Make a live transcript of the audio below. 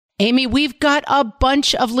Amy, we've got a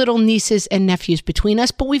bunch of little nieces and nephews between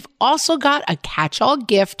us, but we've also got a catch-all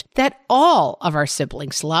gift that all of our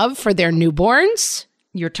siblings love for their newborns.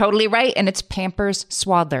 You're totally right, and it's Pampers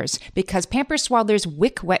Swaddlers, because Pampers Swaddlers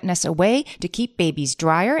wick wetness away to keep babies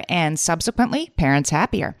drier and subsequently parents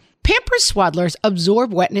happier. Pampers Swaddlers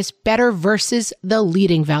absorb wetness better versus the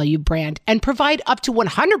leading value brand and provide up to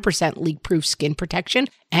 100% leak-proof skin protection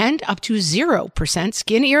and up to 0%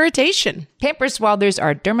 skin irritation. Pampers Swaddlers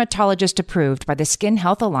are dermatologist approved by the Skin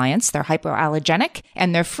Health Alliance. They're hypoallergenic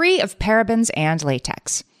and they're free of parabens and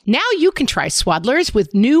latex. Now you can try Swaddlers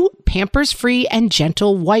with new Pampers-free and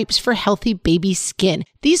gentle wipes for healthy baby skin.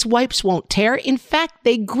 These wipes won't tear. In fact,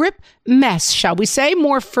 they grip mess, shall we say,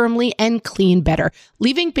 more firmly and clean better,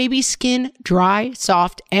 leaving baby skin dry,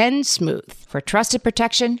 soft, and smooth. For trusted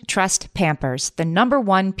protection, trust Pampers, the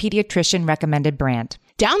 #1 pediatrician recommended brand.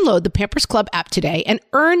 Download the Pampers Club app today and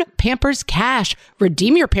earn Pampers Cash.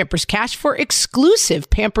 Redeem your Pampers Cash for exclusive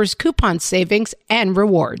Pampers coupon savings and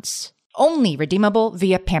rewards. Only redeemable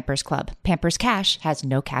via Pampers Club. Pampers Cash has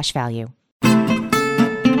no cash value.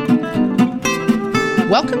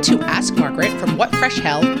 Welcome to Ask Margaret from What Fresh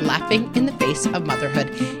Hell, laughing in the face of motherhood,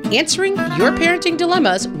 answering your parenting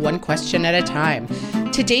dilemmas one question at a time.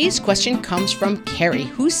 Today's question comes from Carrie,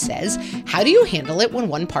 who says, how do you handle it when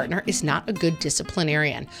one partner is not a good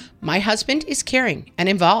disciplinarian? My husband is caring and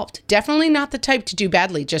involved. Definitely not the type to do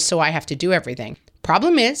badly just so I have to do everything.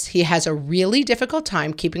 Problem is, he has a really difficult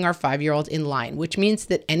time keeping our 5-year-old in line, which means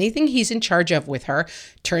that anything he's in charge of with her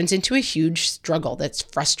turns into a huge struggle that's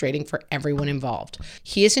frustrating for everyone involved.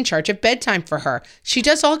 He is in charge of bedtime for her. She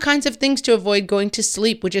does all kinds of things to avoid going to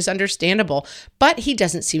sleep, which is understandable, but he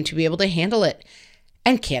doesn't seem to be able to handle it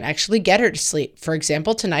and can't actually get her to sleep. For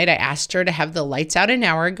example, tonight I asked her to have the lights out an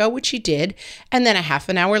hour ago, which she did, and then a half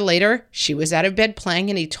an hour later, she was out of bed playing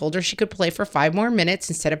and he told her she could play for 5 more minutes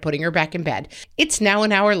instead of putting her back in bed. It's now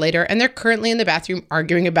an hour later and they're currently in the bathroom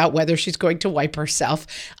arguing about whether she's going to wipe herself.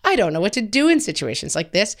 I don't know what to do in situations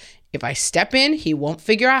like this. If I step in, he won't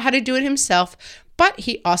figure out how to do it himself, but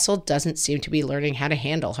he also doesn't seem to be learning how to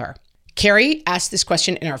handle her. Carrie asked this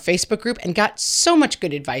question in our Facebook group and got so much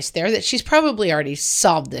good advice there that she's probably already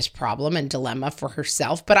solved this problem and dilemma for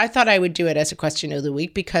herself, but I thought I would do it as a question of the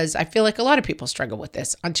week because I feel like a lot of people struggle with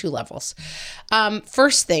this on 2 levels.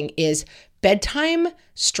 First thing is bedtime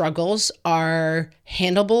struggles are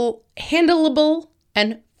handleable,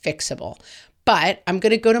 and fixable. But I'm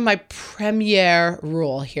going to go to my premier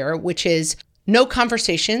rule here, which is no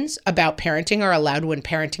conversations about parenting are allowed when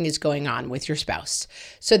parenting is going on with your spouse.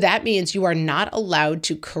 So that means you are not allowed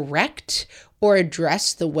to correct or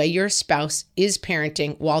address the way your spouse is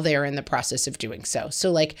parenting while they are in the process of doing so.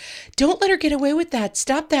 So like, don't let her get away with that.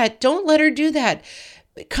 Stop that. Don't let her do that.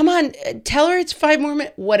 Come on, tell her it's 5 more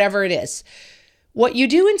minutes, whatever it is. What you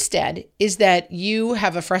do instead is that you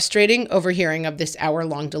have a frustrating overhearing of this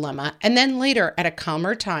hour-long dilemma. And then later at a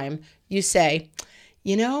calmer time, you say,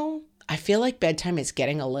 I feel like bedtime is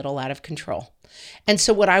getting a little out of control. And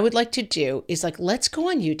so what I would like to do is let's go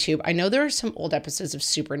on YouTube. I know there are some old episodes of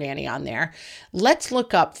Super Nanny on there. Let's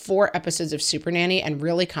look up 4 episodes of Super Nanny and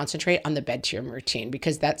really concentrate on the bedtime routine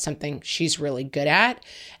because that's something she's really good at.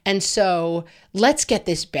 And so let's get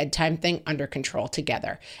this bedtime thing under control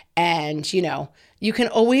together. And, you can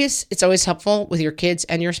it's always helpful with your kids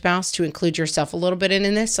and your spouse to include yourself a little bit in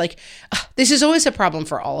this. This is always a problem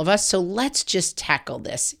for all of us. So let's just tackle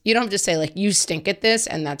this. You don't have to say you stink at this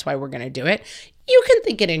and that's why we're going to do it. You can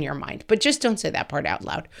think it in your mind, but just don't say that part out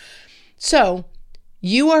loud. So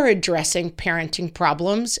you are addressing parenting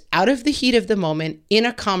problems out of the heat of the moment in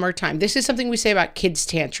a calmer time. This is something we say about kids'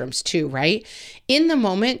 tantrums too, right? In the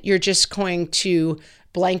moment, you're just going to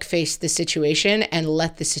blank face the situation and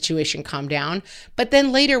let the situation calm down. But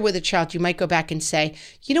then later with a child, you might go back and say,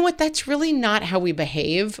 you know what, that's really not how we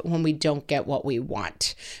behave when we don't get what we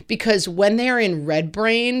want. Because when they are in red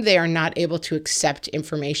brain, they are not able to accept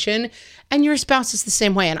information. And your spouse is the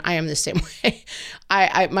same way, and I am the same way.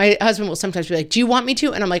 My husband will sometimes be like, do you want me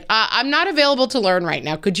to? And I'm like, I'm not available to learn right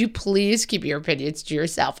now. Could you please keep your opinions to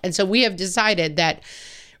yourself? And so we have decided that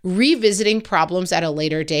revisiting problems at a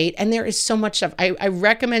later date. And there is so much stuff. I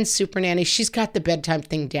recommend Super Nanny. She's got the bedtime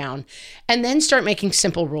thing down. And then start making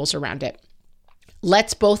simple rules around it.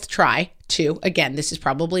 Let's both try to, again, this is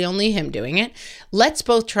probably only him doing it. Let's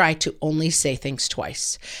both try to only say things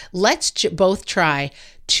twice. Let's both try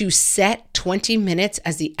to set 20 minutes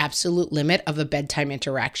as the absolute limit of a bedtime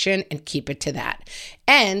interaction and keep it to that.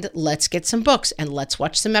 And let's get some books and let's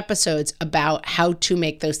watch some episodes about how to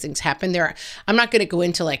make those things happen. I'm not going to go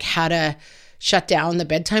into how to shut down the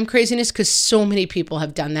bedtime craziness, because so many people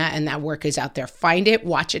have done that, and that work is out there. Find it,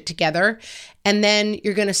 watch it together, and then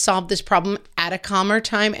you're going to solve this problem at a calmer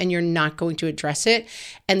time, and you're not going to address it.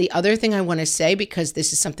 And the other thing I want to say, because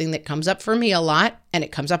this is something that comes up for me a lot, and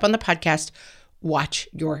it comes up on the podcast, watch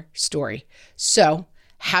your story. So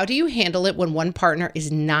how do you handle it when one partner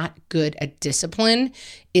is not good at discipline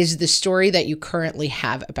is the story that you currently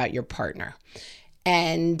have about your partner.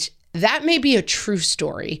 And that may be a true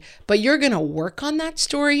story, but you're going to work on that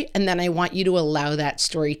story, and then I want you to allow that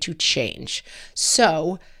story to change.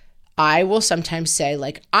 So I will sometimes say,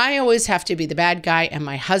 like, I always have to be the bad guy and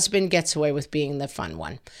my husband gets away with being the fun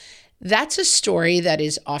one. That's a story that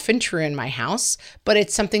is often true in my house, but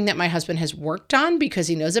it's something that my husband has worked on because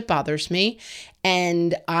he knows it bothers me.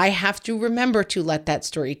 And I have to remember to let that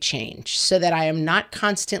story change so that I am not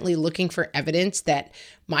constantly looking for evidence that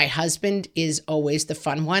my husband is always the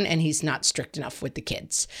fun one and he's not strict enough with the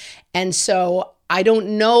kids. And so I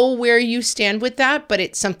don't know where you stand with that, but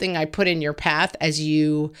it's something I put in your path as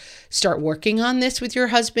you start working on this with your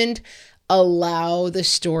husband. Allow the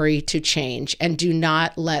story to change and do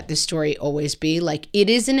not let the story always be like, it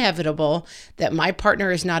is inevitable that my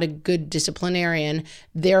partner is not a good disciplinarian,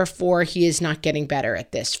 therefore he is not getting better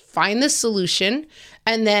at this. Find the solution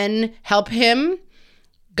and then help him,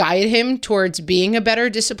 guide him towards being a better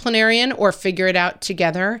disciplinarian, or figure it out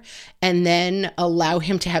together, and then allow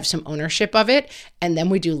him to have some ownership of it. And then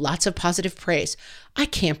we do lots of positive praise. I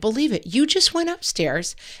can't believe it. You just went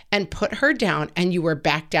upstairs and put her down and you were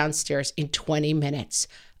back downstairs in 20 minutes.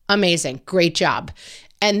 Amazing. Great job.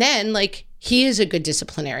 And then, like, he is a good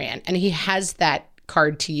disciplinarian and he has that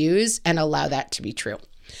card to use, and allow that to be true.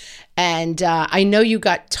 And I know you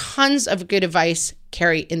got tons of good advice,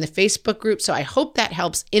 Carrie, in the Facebook group. So I hope that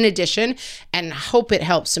helps in addition, and hope it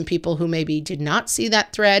helps some people who maybe did not see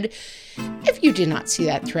that thread. If you did not see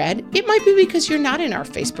that thread, it might be because you're not in our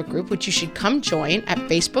Facebook group, which you should come join at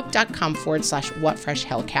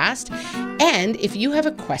facebook.com/whatfreshhellcast. And if you have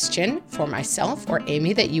a question for myself or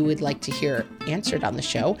Amy that you would like to hear answered on the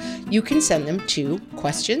show, you can send them to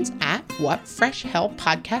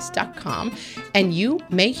questions@whatfreshhellpodcast.com, and you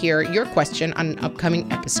may hear your question on an upcoming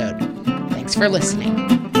episode. Thanks for listening.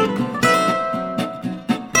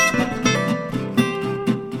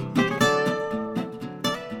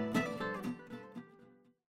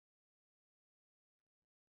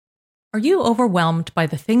 Are you overwhelmed by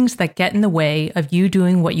the things that get in the way of you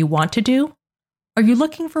doing what you want to do? Are you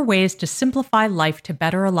looking for ways to simplify life to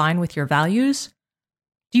better align with your values?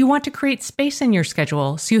 Do you want to create space in your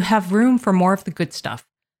schedule so you have room for more of the good stuff?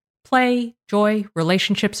 Play, joy,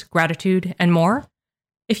 relationships, gratitude, and more?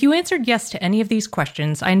 If you answered yes to any of these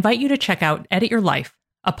questions, I invite you to check out Edit Your Life,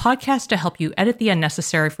 a podcast to help you edit the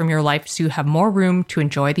unnecessary from your life so you have more room to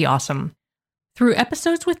enjoy the awesome. Through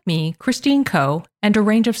episodes with me, Christine Coe, and a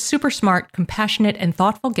range of super smart, compassionate, and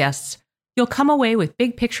thoughtful guests, you'll come away with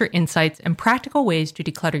big picture insights and practical ways to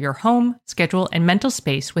declutter your home, schedule, and mental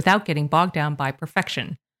space without getting bogged down by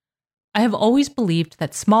perfection. I have always believed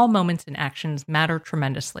that small moments and actions matter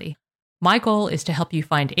tremendously. My goal is to help you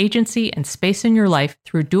find agency and space in your life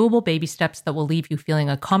through doable baby steps that will leave you feeling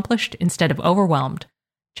accomplished instead of overwhelmed.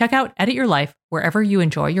 Check out Edit Your Life wherever you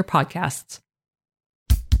enjoy your podcasts.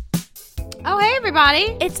 Oh, hey,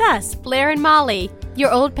 everybody. It's us, Blair and Molly,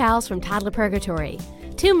 your old pals from Toddler Purgatory.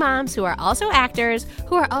 Two moms who are also actors,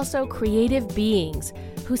 who are also creative beings,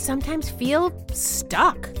 who sometimes feel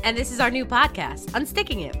stuck. And this is our new podcast,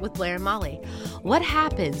 Unsticking It with Blair and Molly. What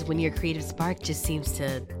happens when your creative spark just seems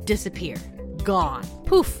to disappear? Gone.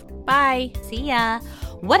 Poof. Bye. See ya.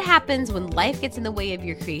 What happens when life gets in the way of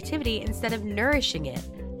your creativity instead of nourishing it?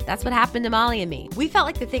 That's what happened to Molly and me. We felt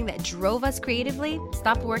like the thing that drove us creatively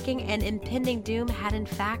stopped working, and impending doom had in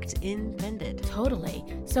fact impended. Totally.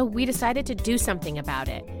 So we decided to do something about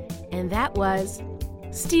it. And that was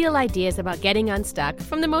steal ideas about getting unstuck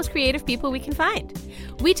from the most creative people we can find.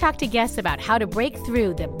 We talk to guests about how to break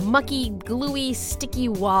through the mucky, gluey, sticky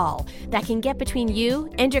wall that can get between you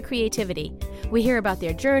and your creativity. We hear about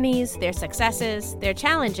their journeys, their successes, their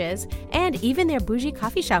challenges, and even their bougie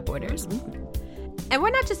coffee shop orders. And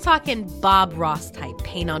we're not just talking Bob Ross type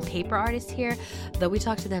paint on paper artists here, though we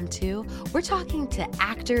talk to them too. We're talking to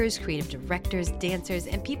actors, creative directors, dancers,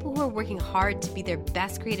 and people who are working hard to be their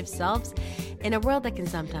best creative selves in a world that can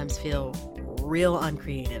sometimes feel real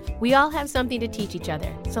uncreative. We all have something to teach each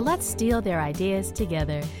other, so let's steal their ideas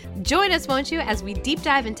together. Join us, won't you, as we deep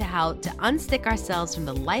dive into how to unstick ourselves from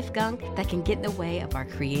the life gunk that can get in the way of our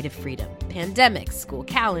creative freedom. Pandemics, school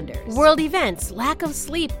calendars, world events, lack of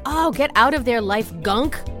sleep. Oh, get out of their life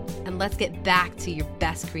gunk. And let's get back to your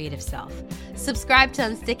best creative self. Subscribe to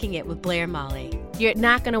Unsticking It with Blair and Molly. You're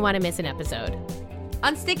not going to want to miss an episode.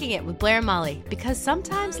 Unsticking It with Blair and Molly, because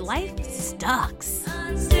sometimes life sucks.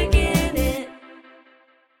 Unsticking